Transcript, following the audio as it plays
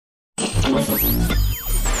This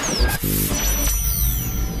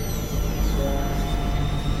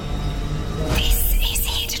is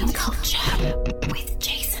Hidden Culture with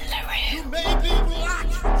Jason Le Roux. You may be black,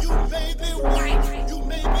 you may be white, you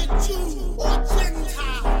may be Jew or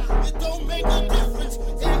Gentile. It don't make a difference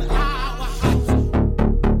in our house.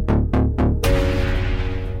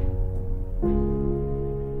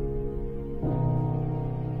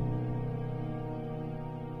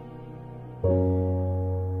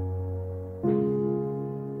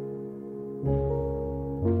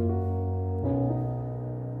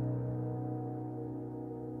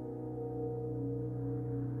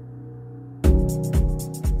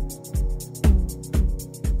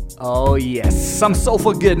 Oh yes, some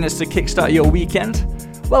soulful goodness to kickstart your weekend.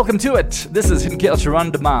 Welcome to it. This is Hidden Culture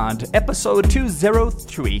On Demand, episode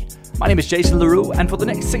 203. My name is Jason Le Roux, and for the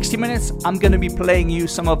next 60 minutes, I'm going to be playing you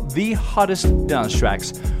some of the hottest dance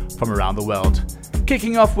tracks from around the world.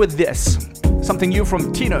 Kicking off with this, something new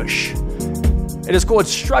from Tinosh. It is called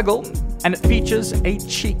Struggle, and it features a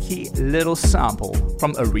cheeky little sample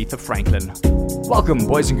from Aretha Franklin. Welcome,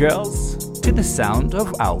 boys and girls, to the sound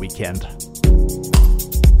of our weekend.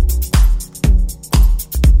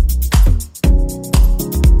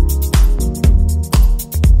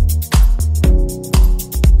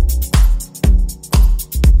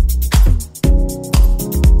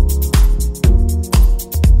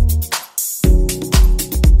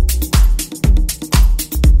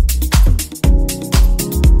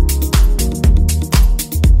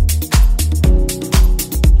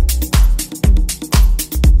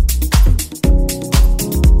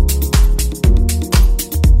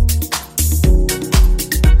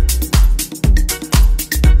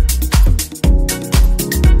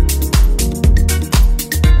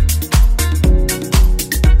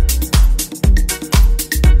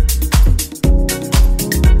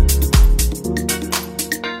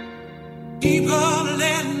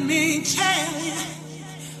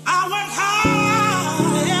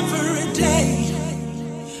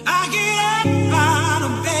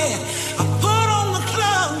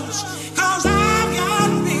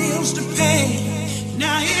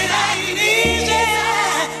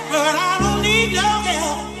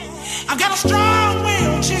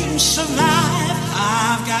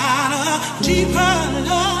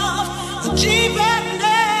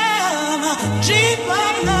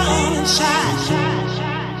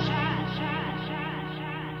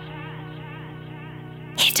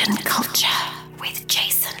 Hidden Culture with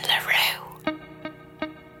Jason Le Roux.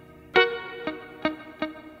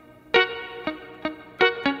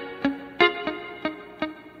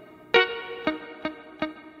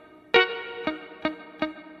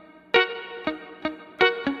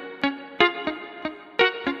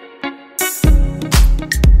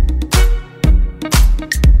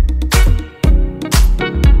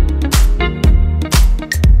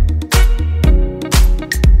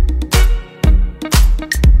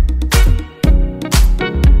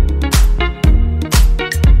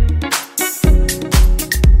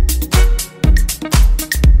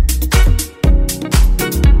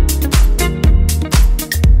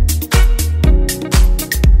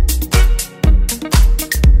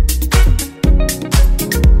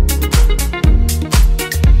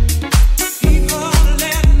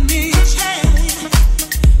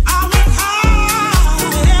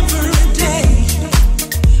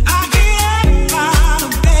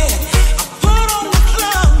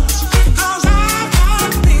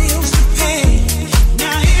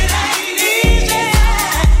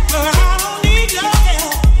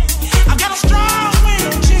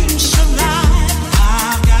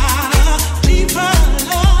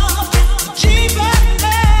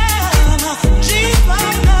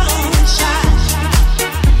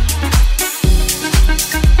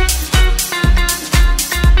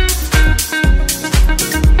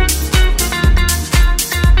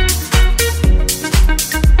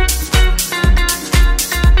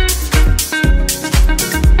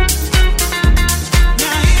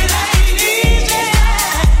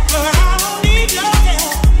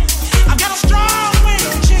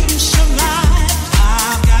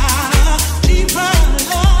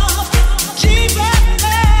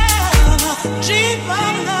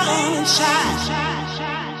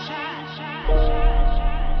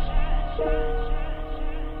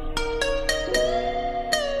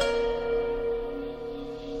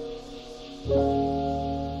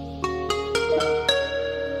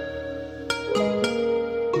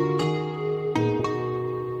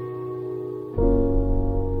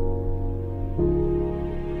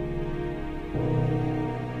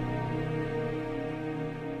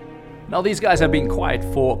 Now these guys have been quiet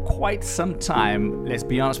for quite some time, let's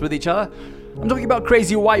be honest with each other. I'm talking about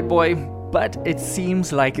Crazy White Boy but it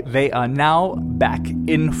seems like they are now back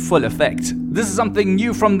in full effect. This is something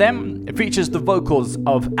new from them. It features the vocals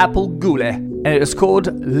of Apple Gule, and it is called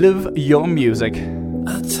Live Your Music.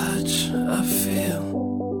 I touch, I feel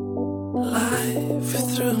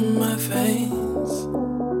life through my veins.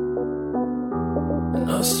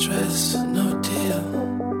 No stress, no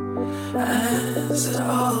deal, as it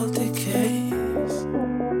all decays.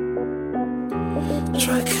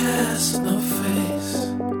 Try cast, no face,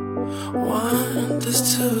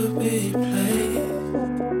 wonders to be played.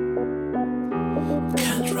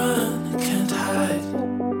 Can't run, can't hide,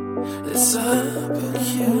 it's a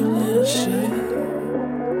peculiar shade.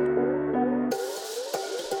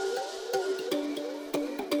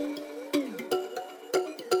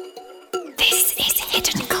 This is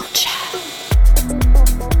Hidden Culture.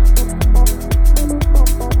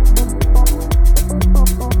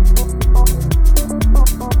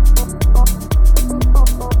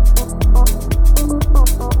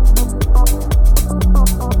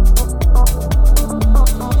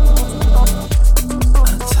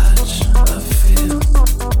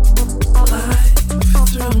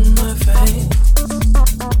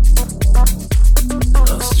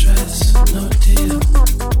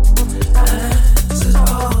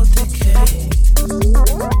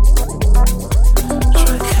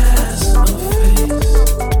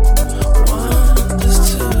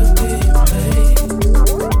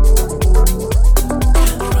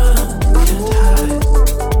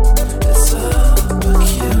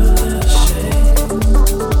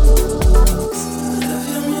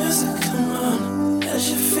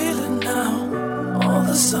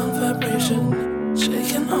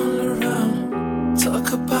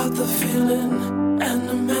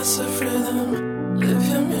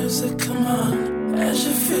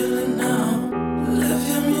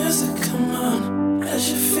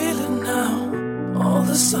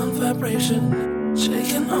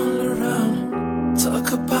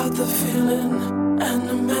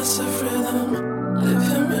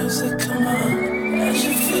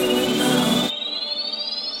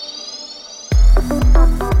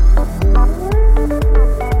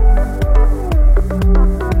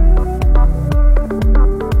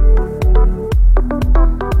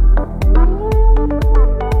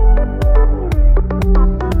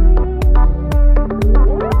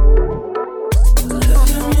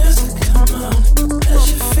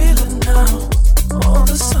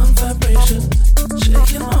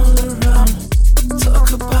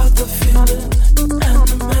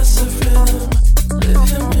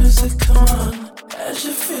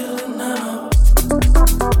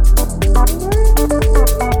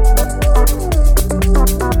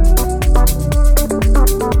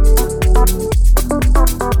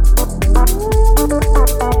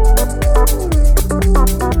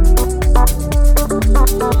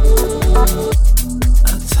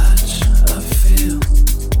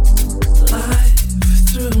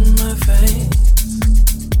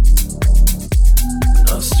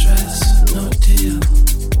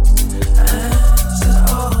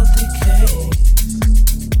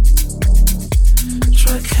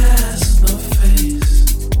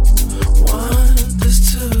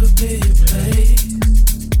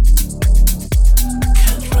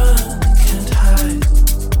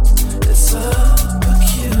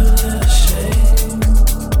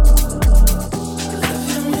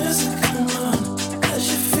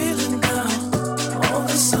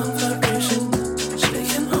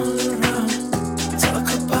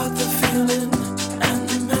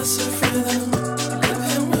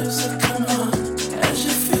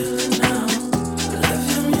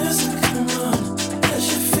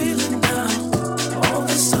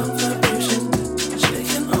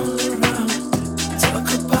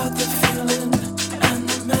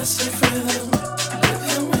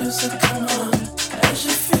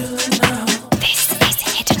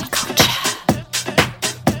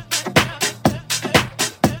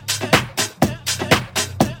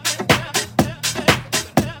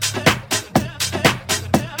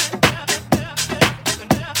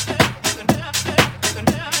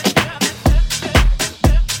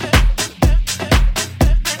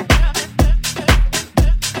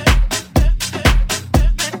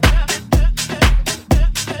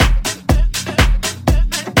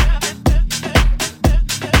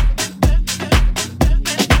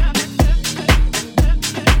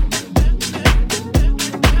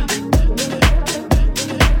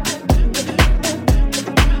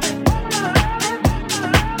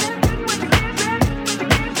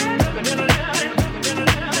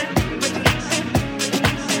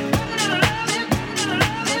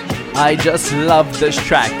 I just love this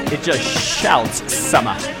track. It just shouts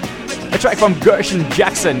summer. A track from Gershon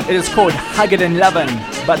Jackson. It is called Hugged and Lovin'.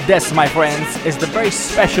 But this, my friends, is the very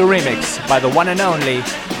special remix by the one and only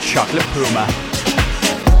Chocolate Puma.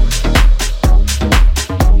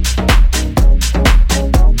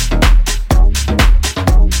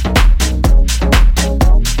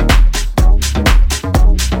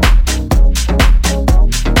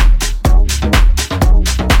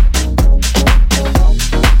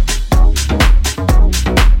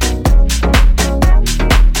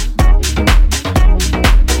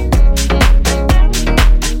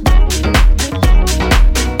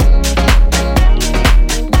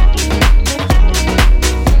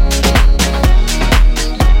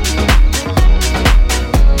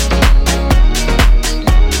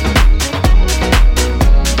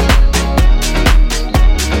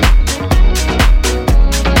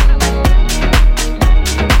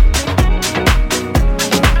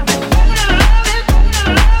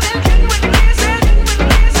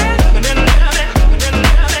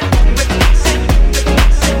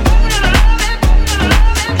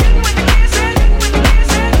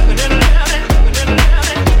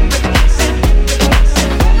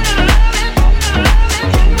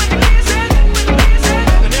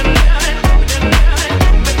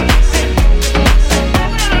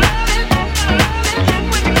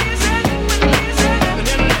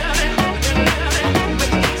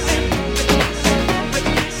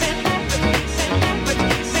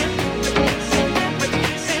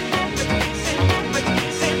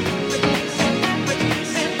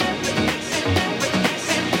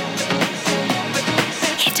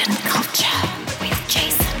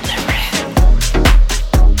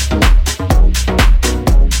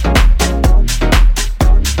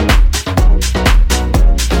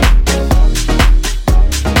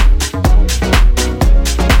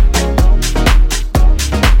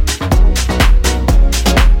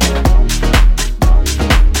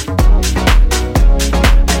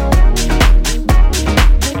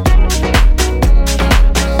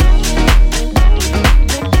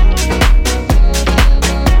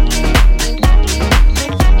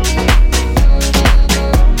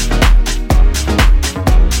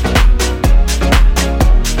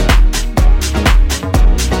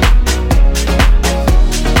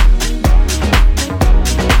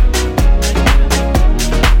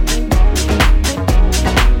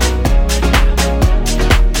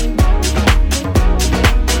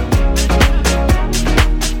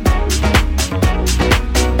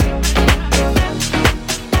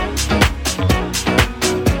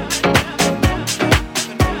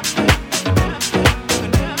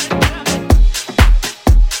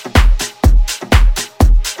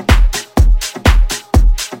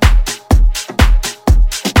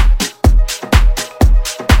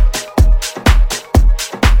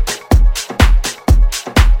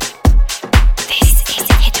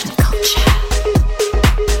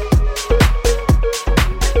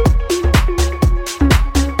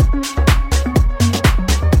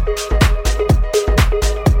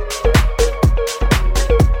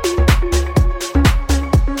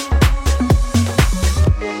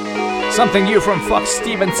 Something new from Fox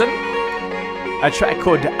Stevenson, a track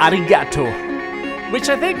called Arigato, which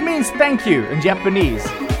I think means thank you in Japanese.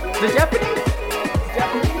 The Japanese?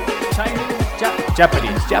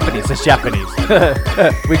 Chinese? Japanese, it's Japanese.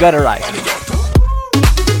 We got it right.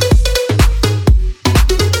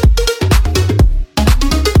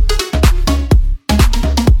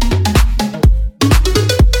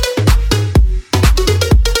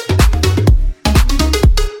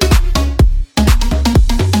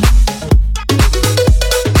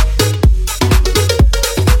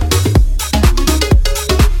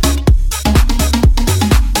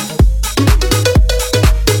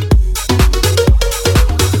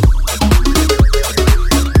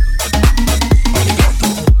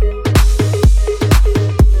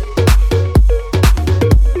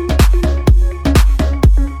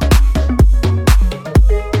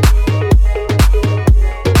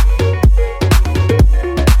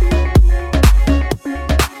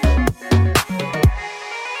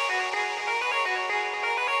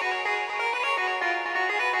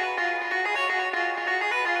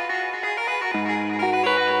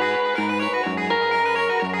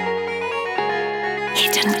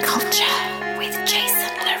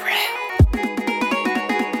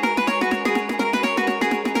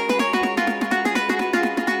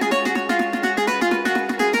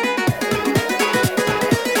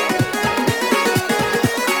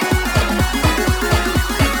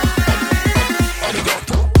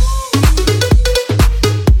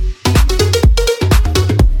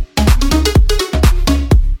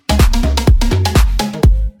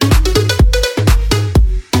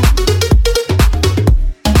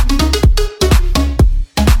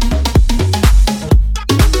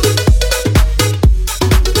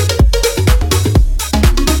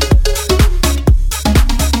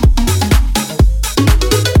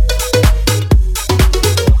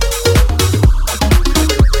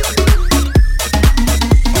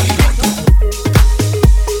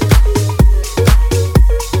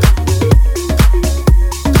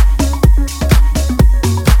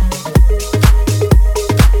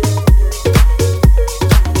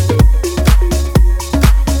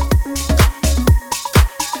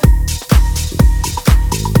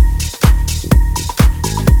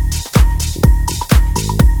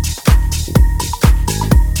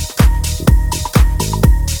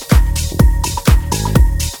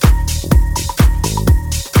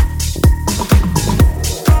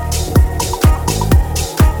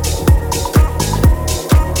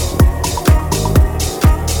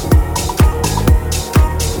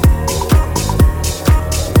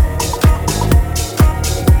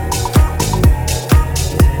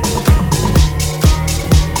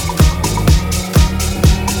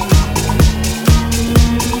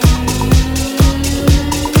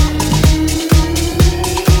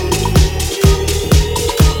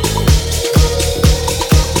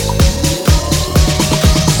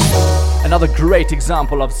 another great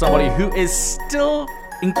example of somebody who is still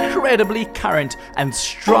incredibly current and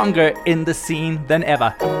stronger in the scene than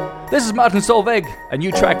ever. This is Martin Solveig, a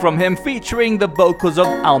new track from him featuring the vocals of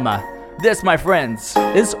Alma. This, my friends,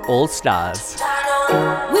 is All Stars.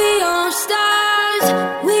 We are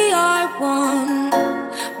stars, we are one.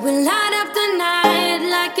 We light up the night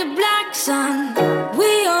like a black sun.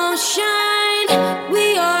 We all shine,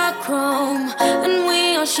 we are chrome, and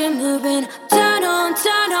we are shimmering. Turn on,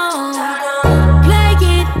 turn on. Play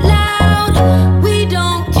it loud, we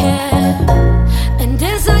don't care. And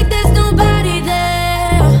dance like there's nobody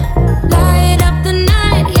there. Light up the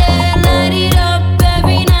night, yeah, light it up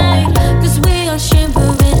every night. 'Cause we are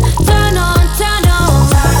shimmering. Turn on, turn on.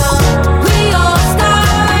 We are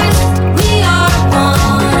stars, we are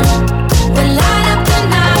one. We light up the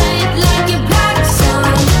night like a black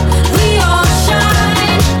sun. We all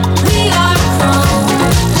shine, we are chrome,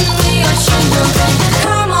 and we are shimmering.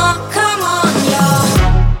 Come on, come on.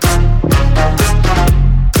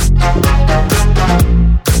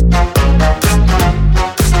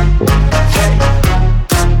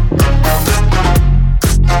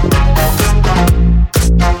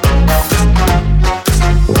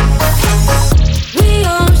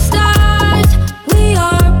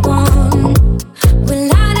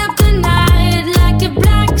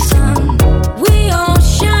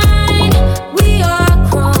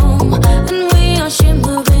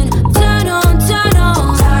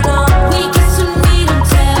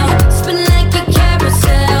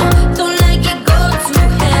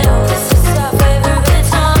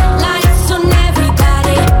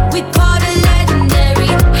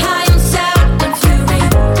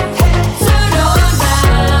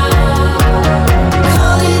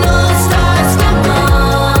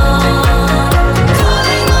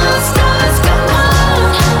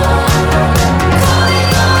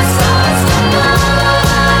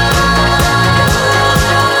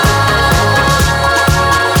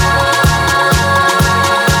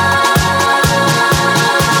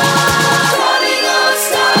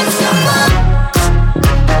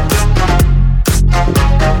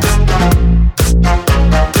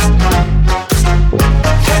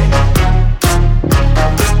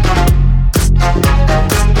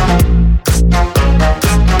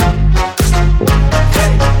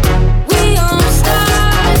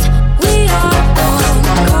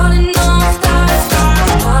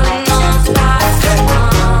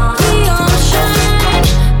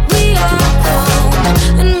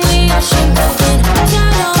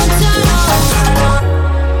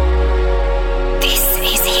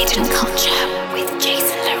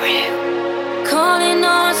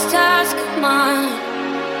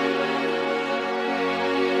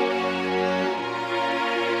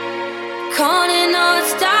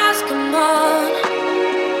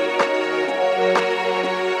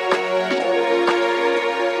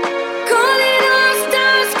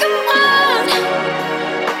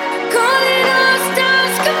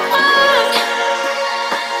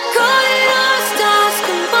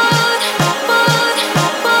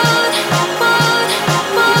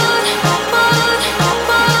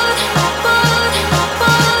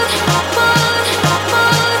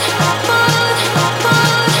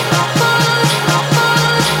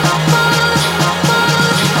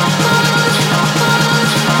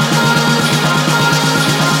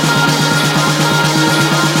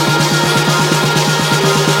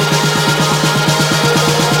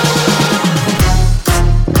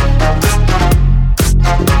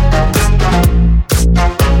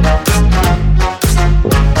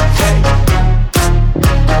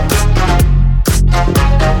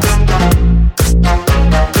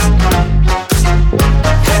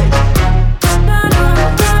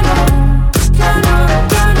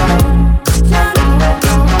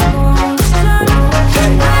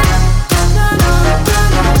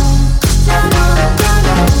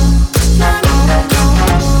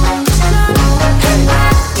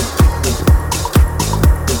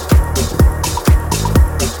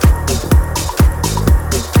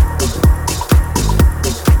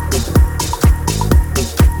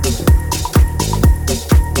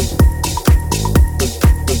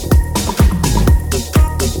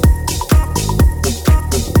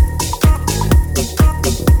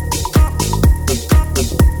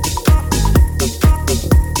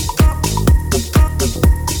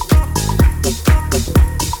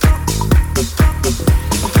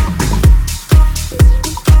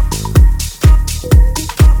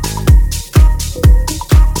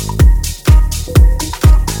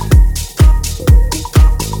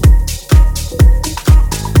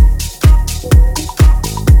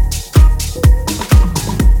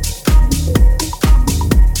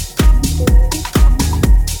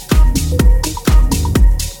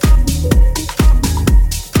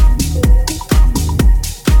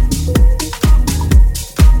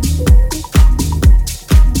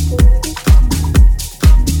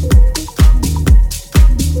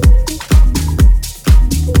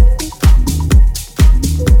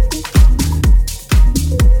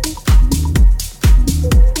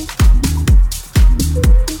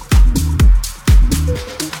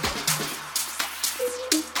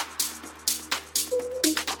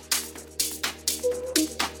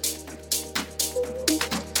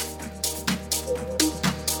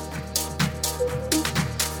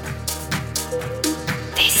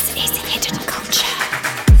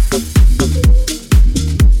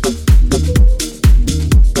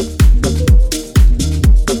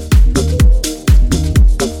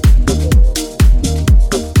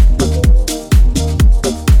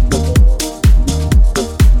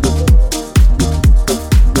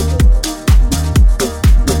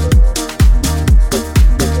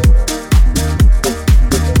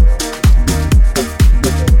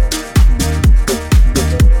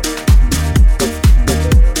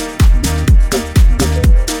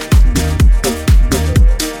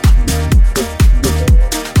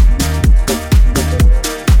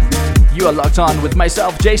 are locked on with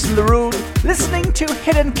myself, Jason Le Roux, listening to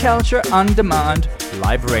Hidden Culture On Demand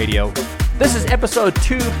Live Radio. This is episode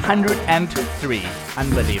 203.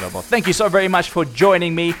 Unbelievable. Thank you so very much for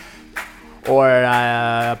joining me. Or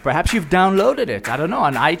perhaps you've downloaded it, I don't know,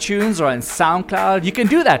 on iTunes or on SoundCloud. You can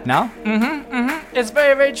do that now. It's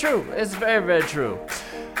very, very true. It's very, very true.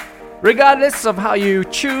 Regardless of how you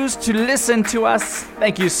choose to listen to us,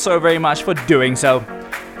 thank you so very much for doing so.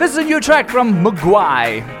 This is a new track from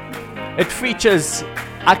Mugwai. It features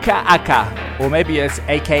Aka Aka, or maybe it's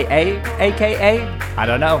AKA, I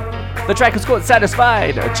don't know. The track is called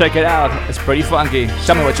Satisfied. Check it out. It's pretty funky.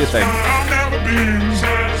 Tell me what you think. I'll never be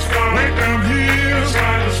satisfied. Way down here,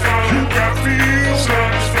 satisfied. You got feel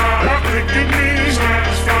satisfied. What they give me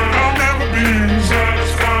satisfied. I'll never be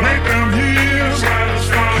satisfied. Way down here,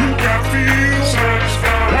 satisfied. You got feel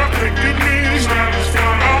satisfied. What they give me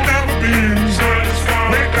satisfied. I'll never be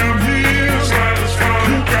satisfied. Way down here,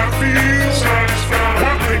 satisfied. You got feel satisfied.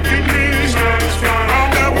 What they give me satisfied.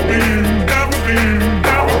 I'll never be, never be, never be,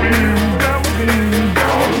 never be, never be.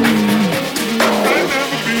 I'll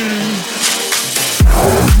never be.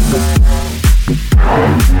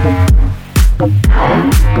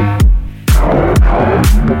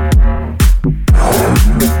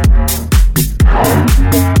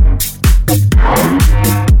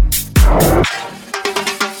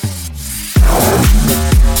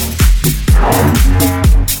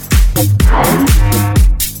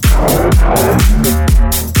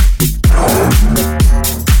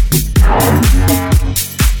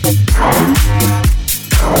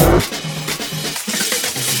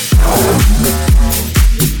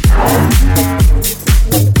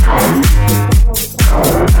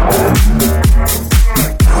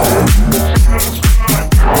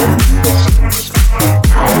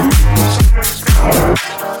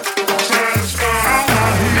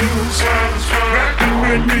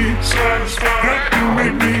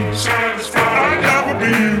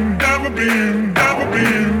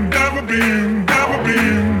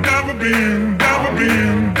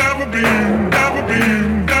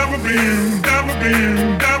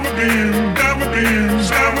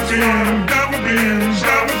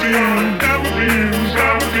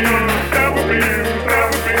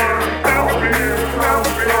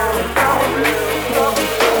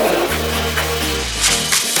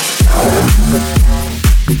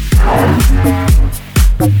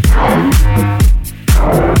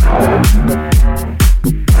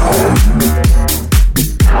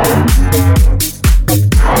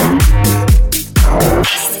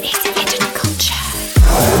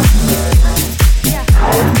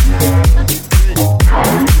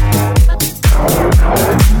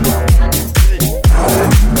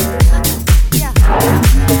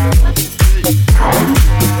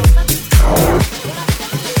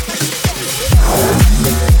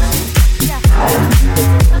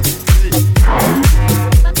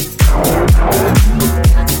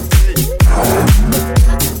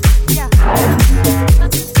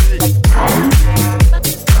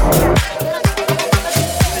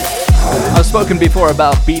 Spoken before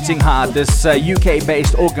about Beating Heart, this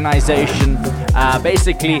UK-based organization.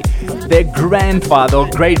 Basically, their grandfather or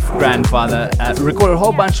great-grandfather recorded a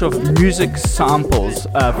whole bunch of music samples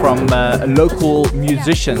from local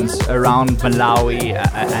musicians around Malawi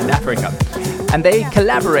and Africa. And they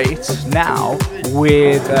collaborate now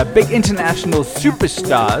with big international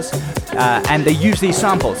superstars, and they use these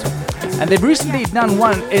samples. And they've recently done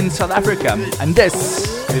one in South Africa, and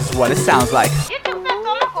this is what it sounds like.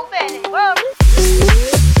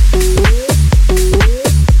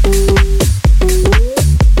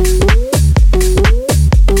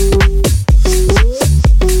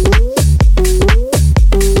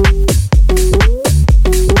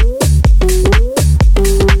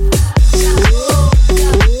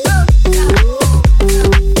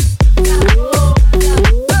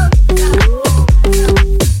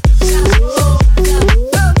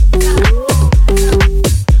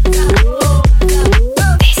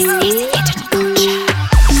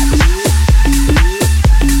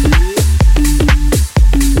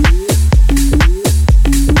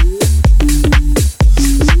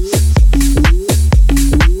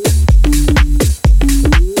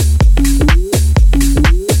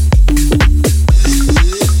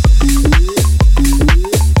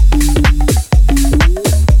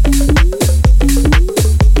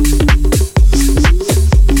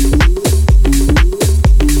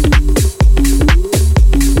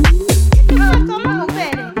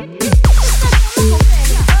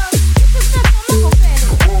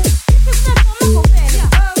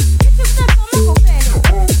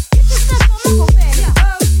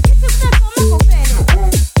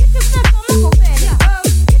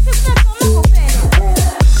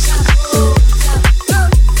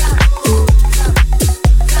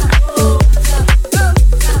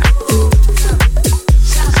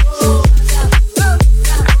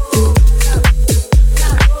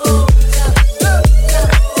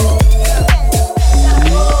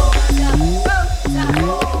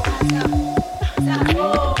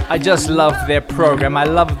 just love their program. I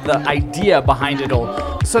love the idea behind it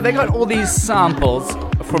all. So they got all these samples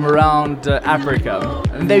from around Africa,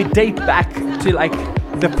 and they date back to like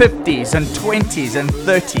the 50s and 20s and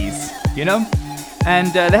 30s, you know?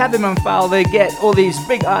 And they have them on file. They get all these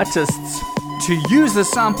big artists to use the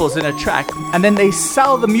samples in a track, and then they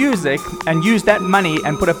sell the music and use that money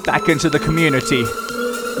and put it back into the community.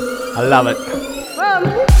 I love it.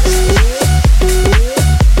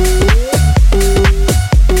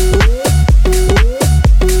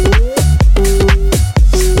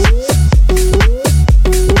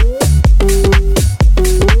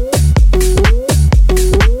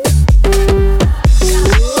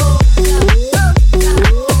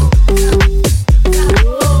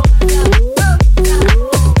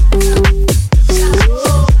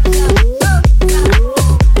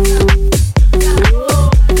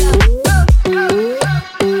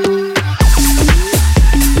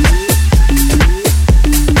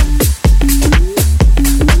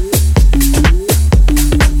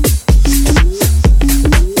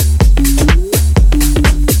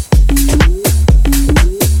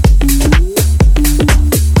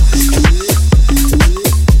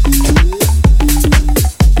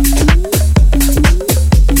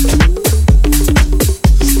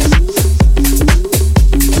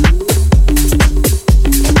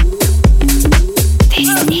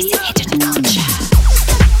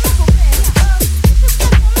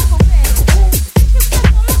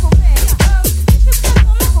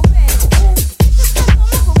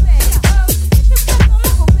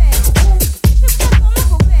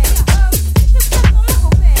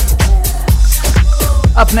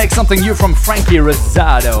 Up next, something new from Frankie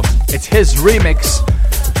Rosado. It's his remix.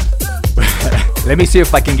 Let me see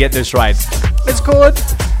if I can get this right. It's called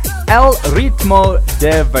El Ritmo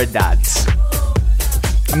de Verdad.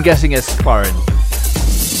 I'm guessing it's foreign.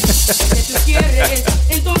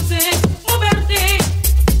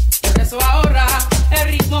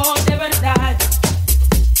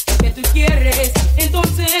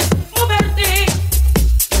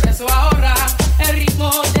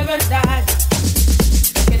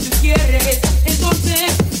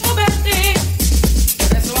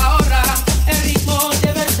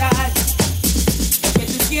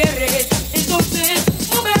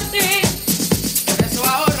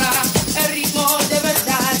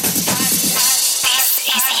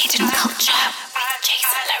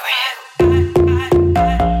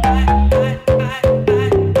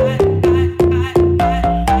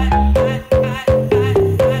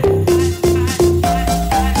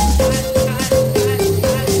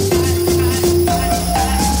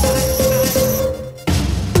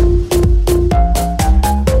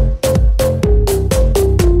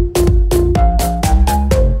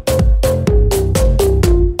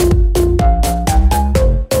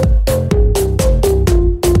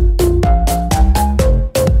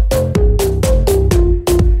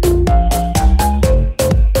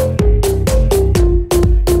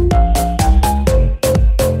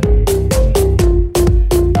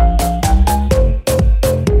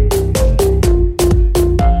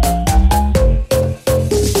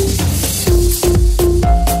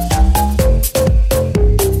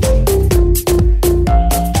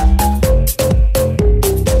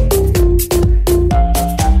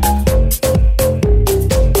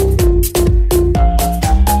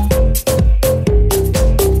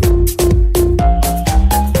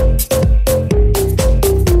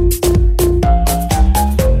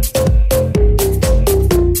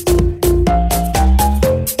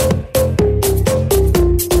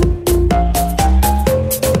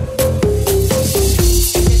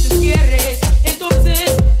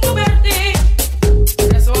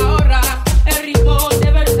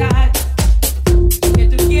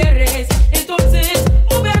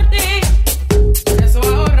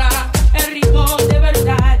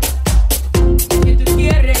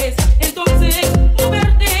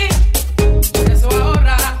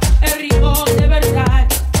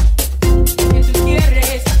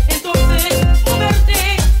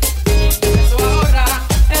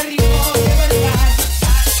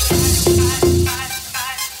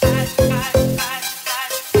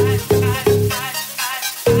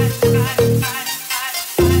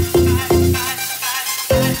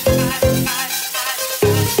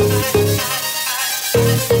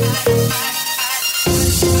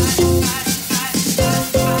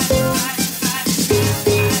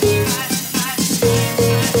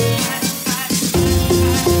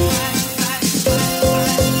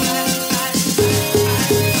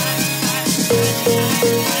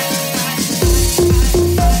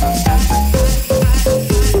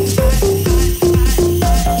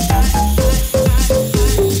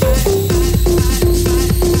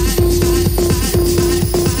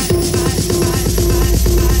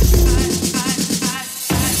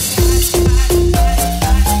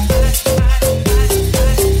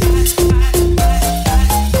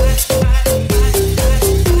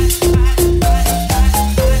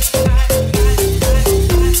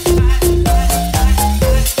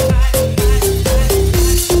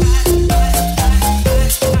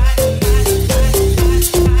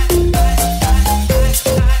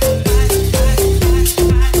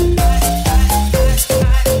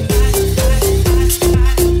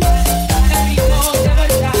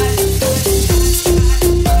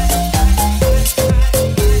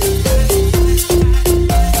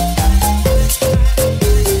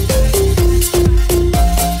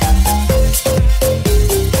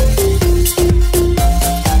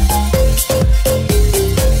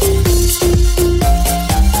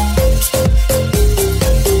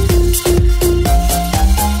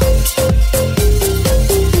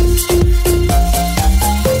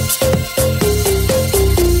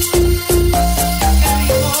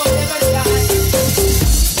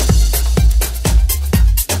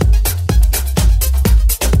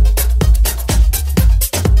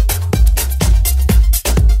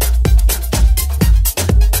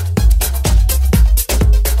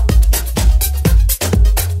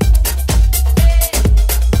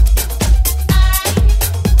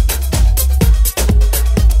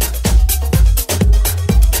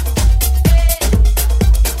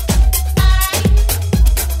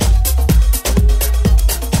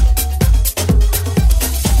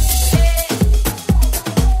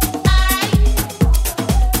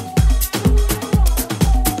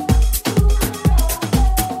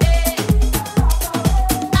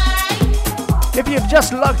 you've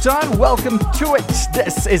just logged on, welcome to it.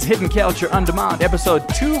 This is Hidden Culture On Demand, episode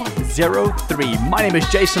 203. My name is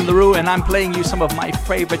Jason Le Roux, and I'm playing you some of my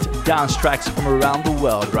favorite dance tracks from around the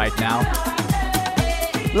world right now.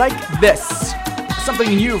 Like this, something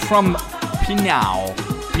new from Pinau.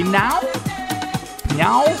 Pinau?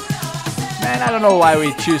 Pinau? Man, I don't know why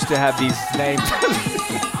we choose to have these names.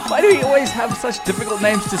 Why do we always have such difficult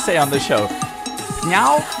names to say on the show?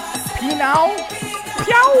 Pinau? Pinau?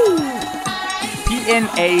 Piau!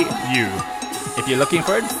 P-N-A-U. If you're looking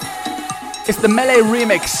for it, it's the Melee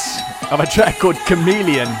remix of a track called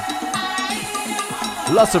Chameleon.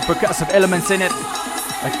 Lots of percussive elements in it.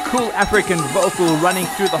 A cool African vocal running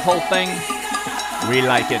through the whole thing. We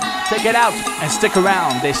like it. Check it out and stick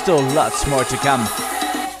around. There's still lots more to come.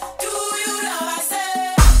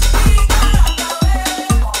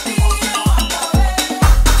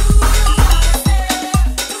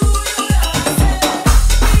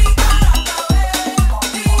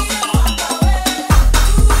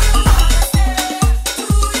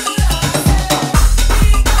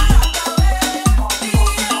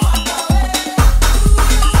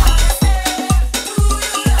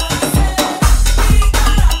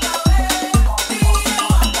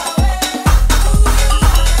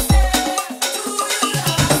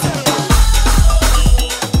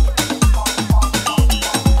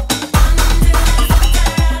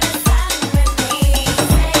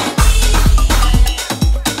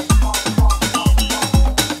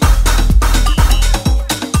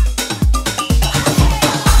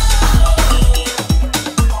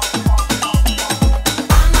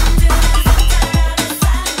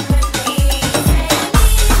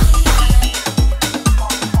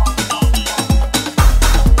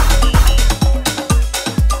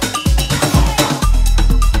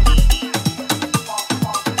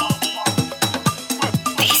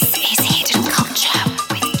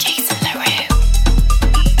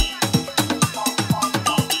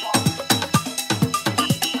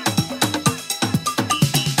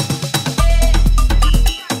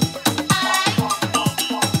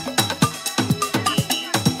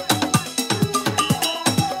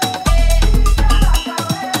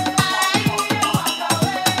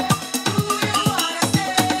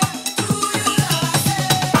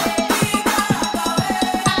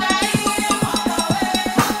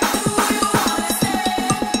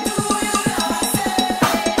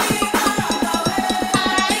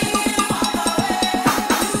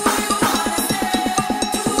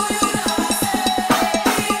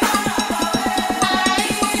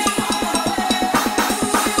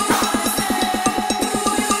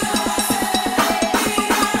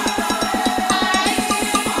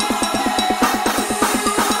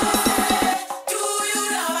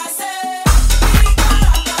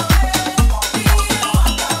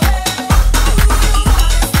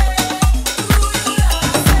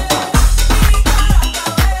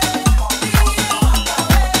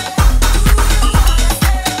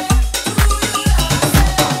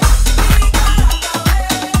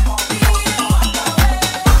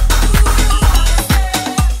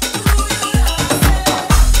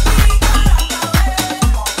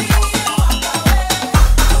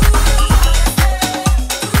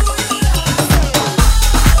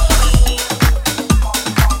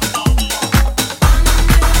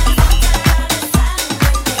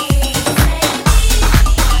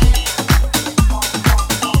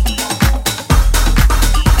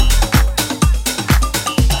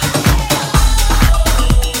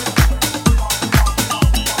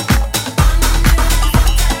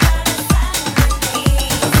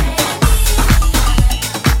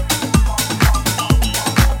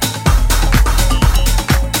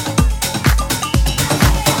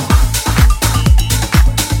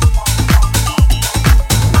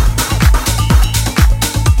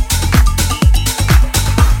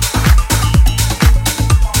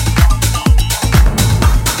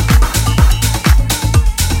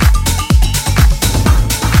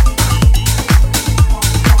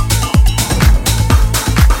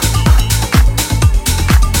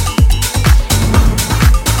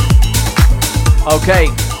 Okay,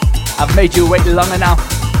 I've made you wait long enough.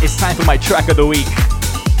 It's time for my track of the week.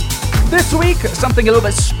 This week, something a little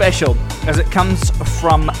bit special, as it comes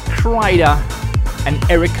from Kryder and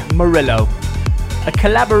Eric Murillo. A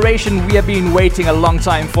collaboration we have been waiting a long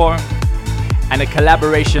time for, and a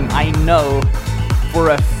collaboration I know for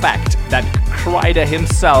a fact that Kryder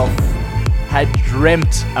himself had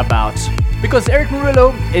dreamt about. Because Eric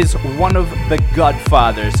Murillo is one of the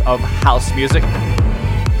godfathers of house music.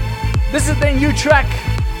 This is their new track.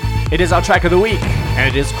 It is our track of the week,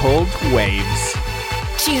 and it is called Waves.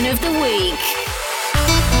 Tune of the week.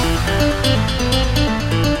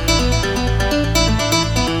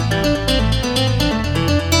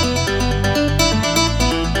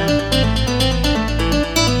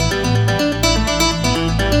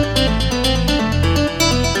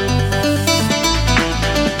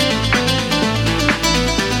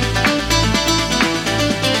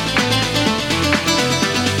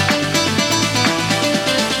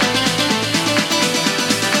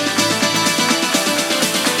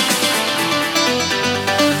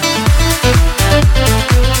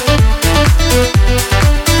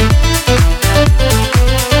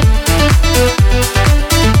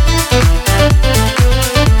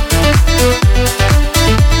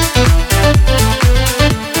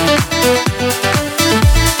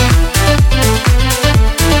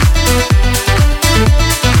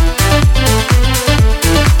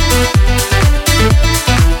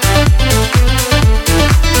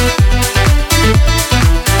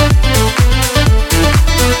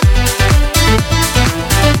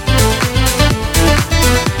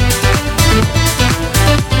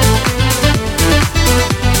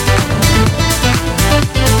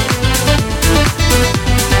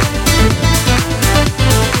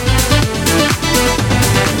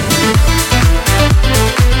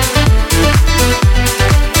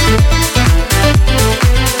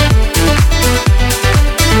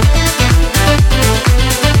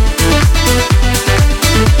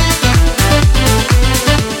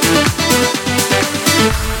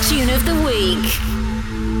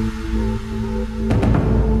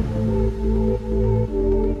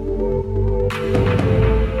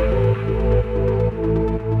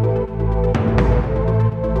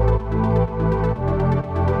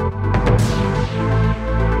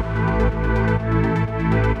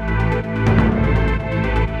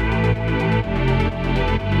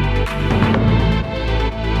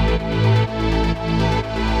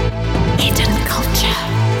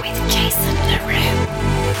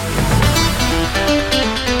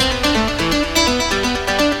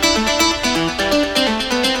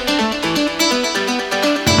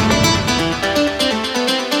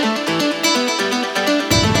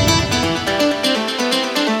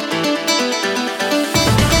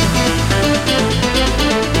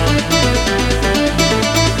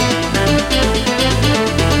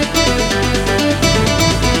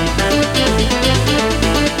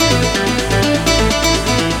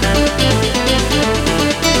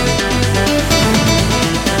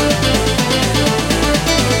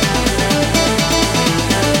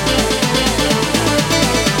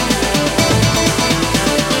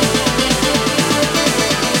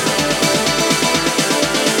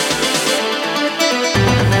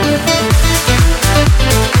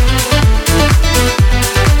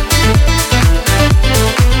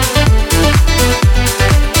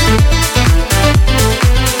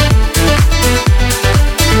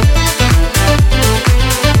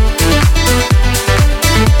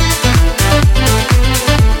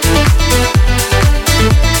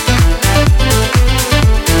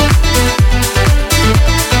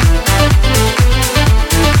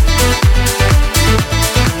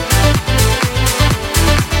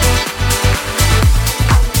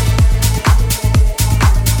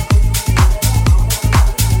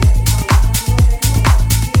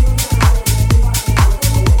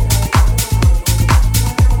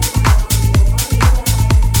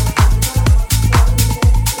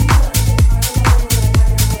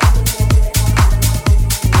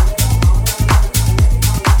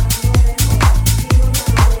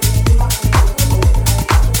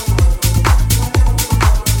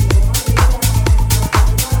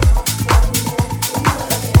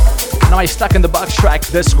 my Stuck in the Box track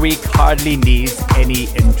this week hardly needs any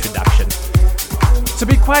introduction. To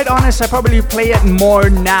be quite honest, I probably play it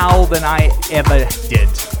more now than I ever did.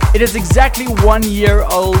 It is exactly 1 year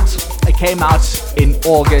old. It came out in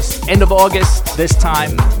August, end of August, this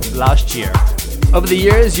time last year. Over the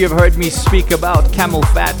years, you've heard me speak about Camel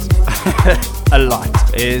Fat a lot.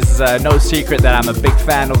 It is no secret that I'm a big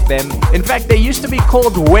fan of them. In fact, they used to be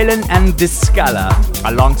called Wellen and Discala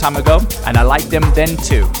a long time ago, and I liked them then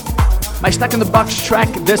too. My Stuck in the Box track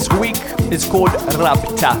this week is called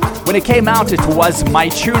Rapta. When it came out, it was my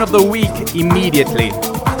tune of the week immediately.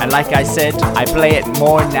 And like I said, I play it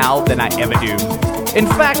more now than I ever do. In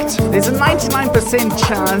fact, there's a 99%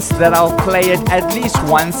 chance that I'll play it at least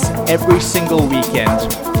once every single weekend.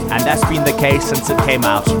 And that's been the case since it came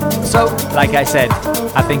out. So, like I said,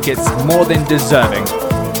 I think it's more than deserving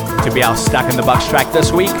to be our Stuck in the Box track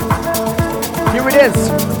this week. Here it is,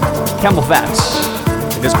 Camel Fat.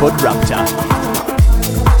 It is called Rapta.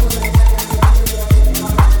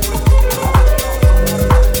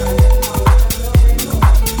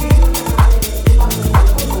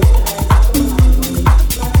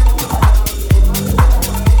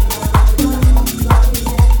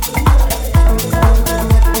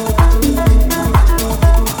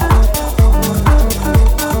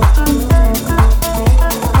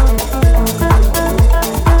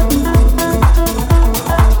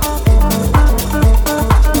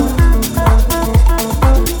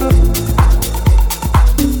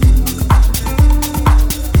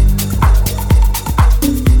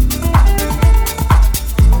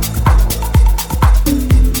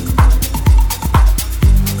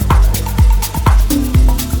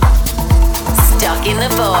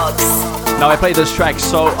 Now I play this track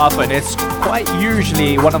so often, it's quite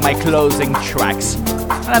usually one of my closing tracks.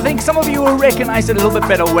 And I think some of you will recognize it a little bit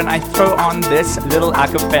better when I throw on this little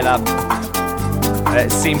acapella.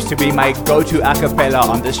 It seems to be my go-to acapella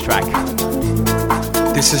on this track.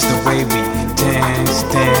 This is the way we dance,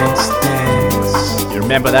 dance, dance. You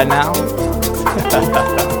remember that now?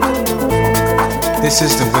 This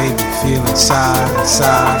is the way we feel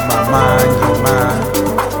inside my mind, your mind.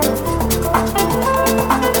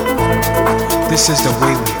 This is the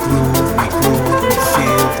way we groove, we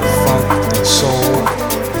feel the funk, the soul,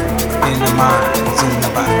 in the minds, in the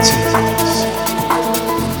bodies.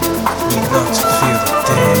 We love to feel the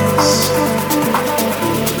dance.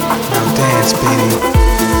 Now dance, baby.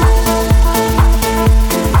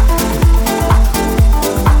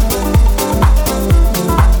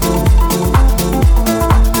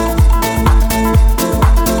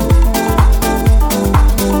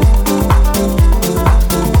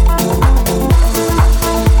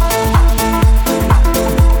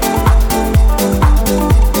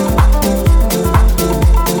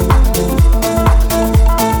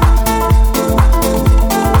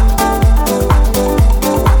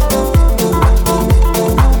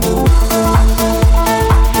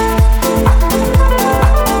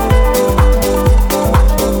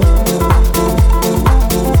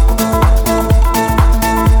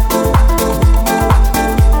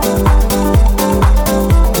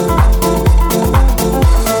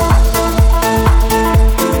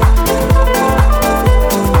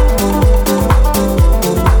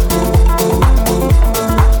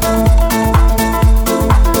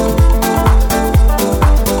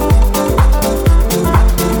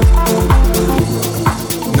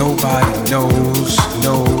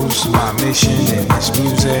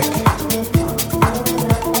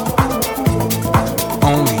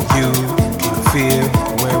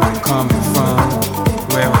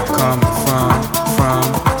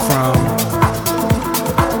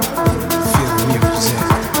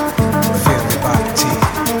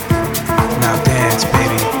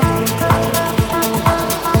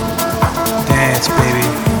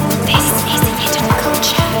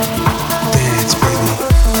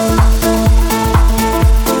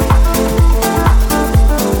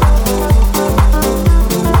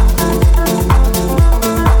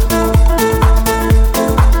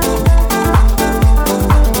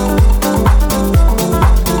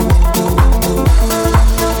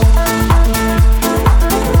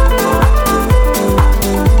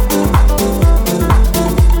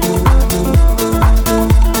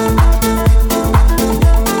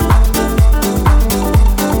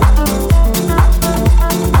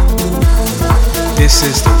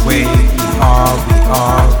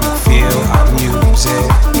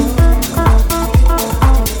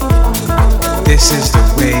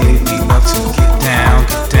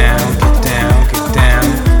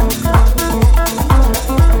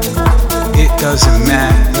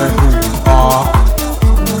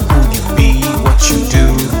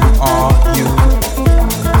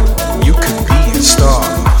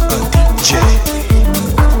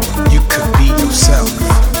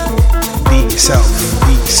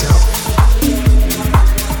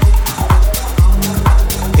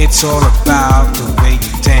 It's all about the way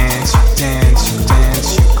you dance, you dance, you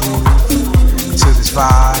dance, you groove to this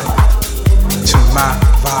vibe, to my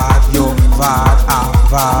vibe, your vibe, our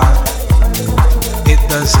vibe. It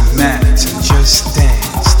doesn't matter, just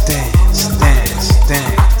dance, dance, dance,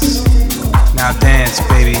 dance. Now dance,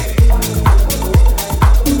 baby.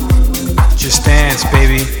 Just dance,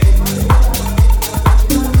 baby.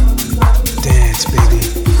 Dance, baby.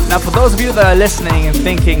 Now for those of you that are listening and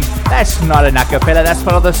thinking, that's not an acapella, that's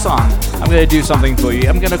part of the song, I'm going to do something for you.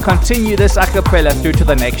 I'm going to continue this acapella through to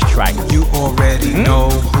the next track. You already know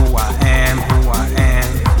who I am, who I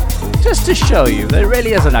am. Just to show you, there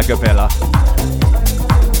really is an acapella.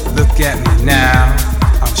 Look at me now,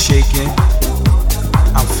 I'm shaking,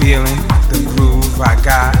 I'm feeling the groove I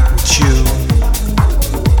got with you.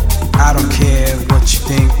 I don't care what you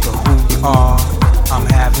think or who you are, I'm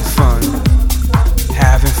having fun,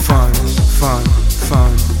 fun,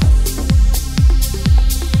 fun.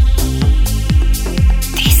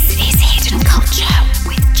 This is Hidden Culture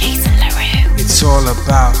with Jason Le Roux. It's all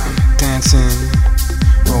about dancing,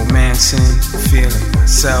 romancing, feeling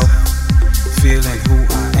myself, feeling who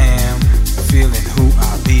I am, feeling who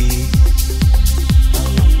I be.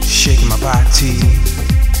 Shaking my body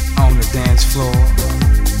on the dance floor.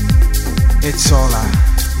 It's all I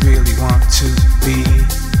really want to be.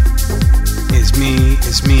 It's me,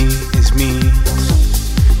 it's me, it's me.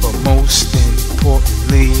 But most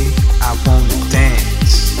importantly, I wanna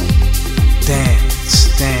dance.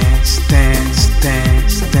 Dance, dance, dance,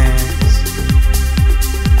 dance, dance.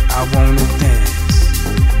 I wanna dance.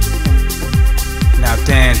 Now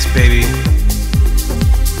dance, baby.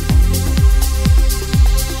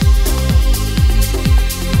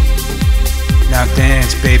 Now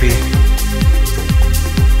dance, baby.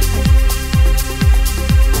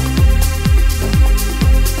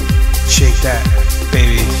 Shake that,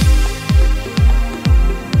 baby.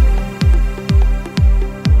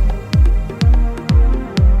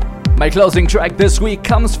 My closing track this week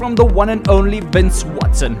comes from the one and only Vince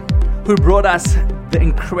Watson, who brought us the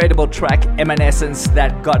incredible track Evanescence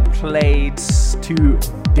that got played to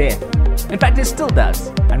death. In fact, it still does,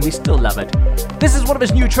 and we still love it. This is one of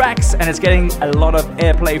his new tracks, and it's getting a lot of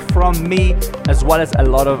airplay from me, as well as a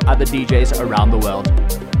lot of other DJs around the world.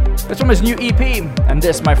 It's from his new EP, and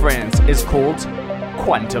this, my friends, is called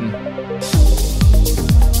Quantum.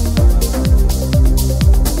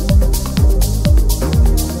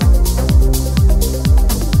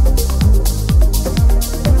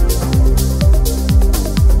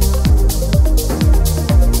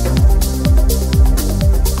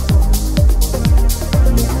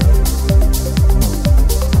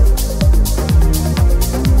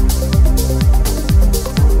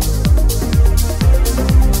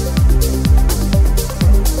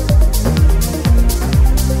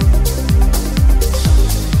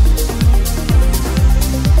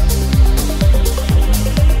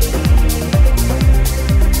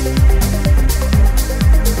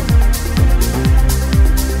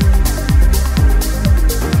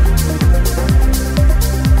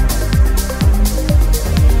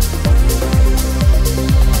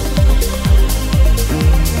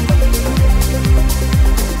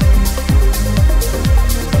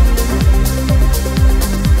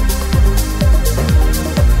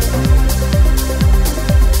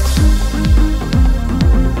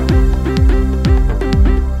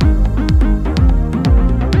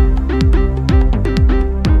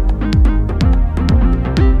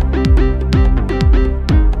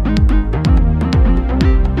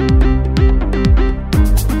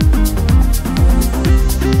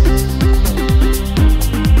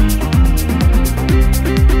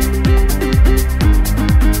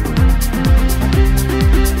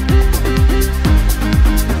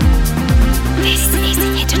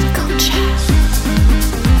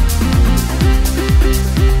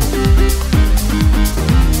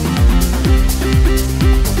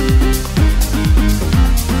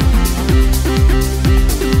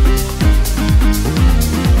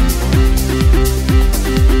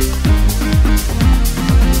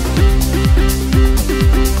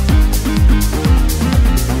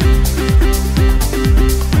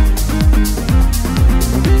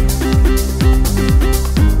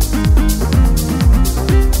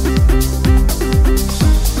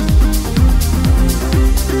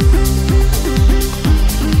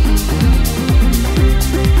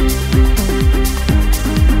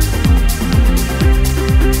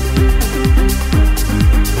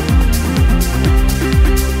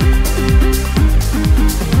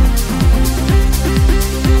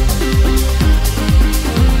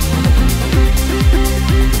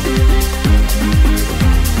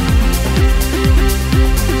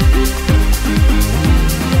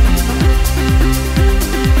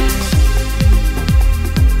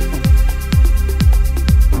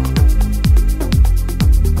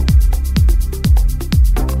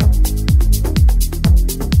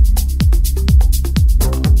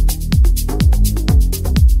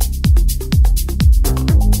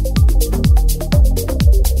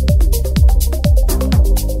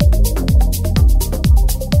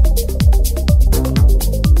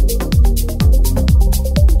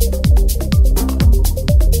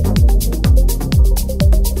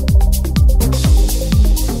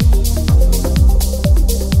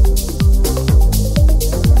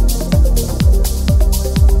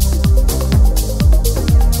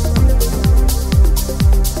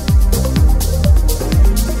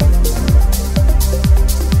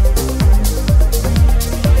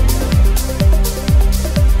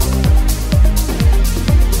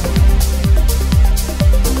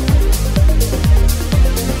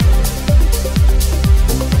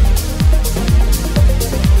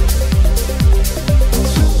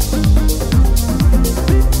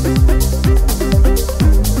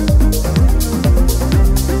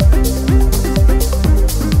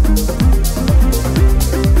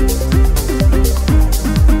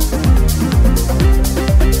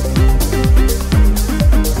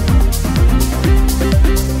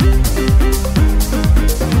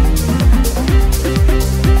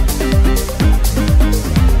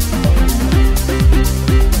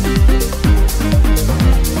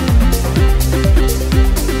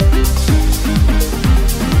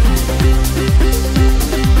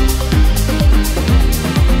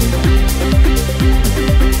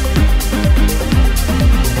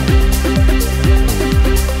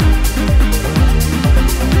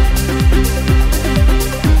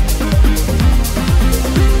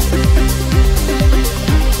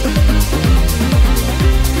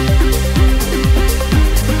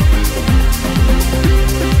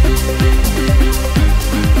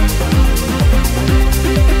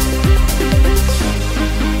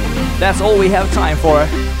 that's all we have time for.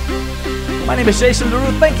 My name is Jason Le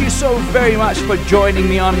Roux. Thank you so very much for joining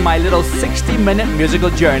me on my little 60-minute musical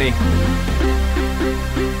journey.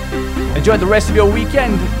 Enjoy the rest of your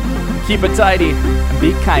weekend. Keep it tidy and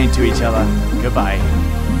be kind to each other. Goodbye.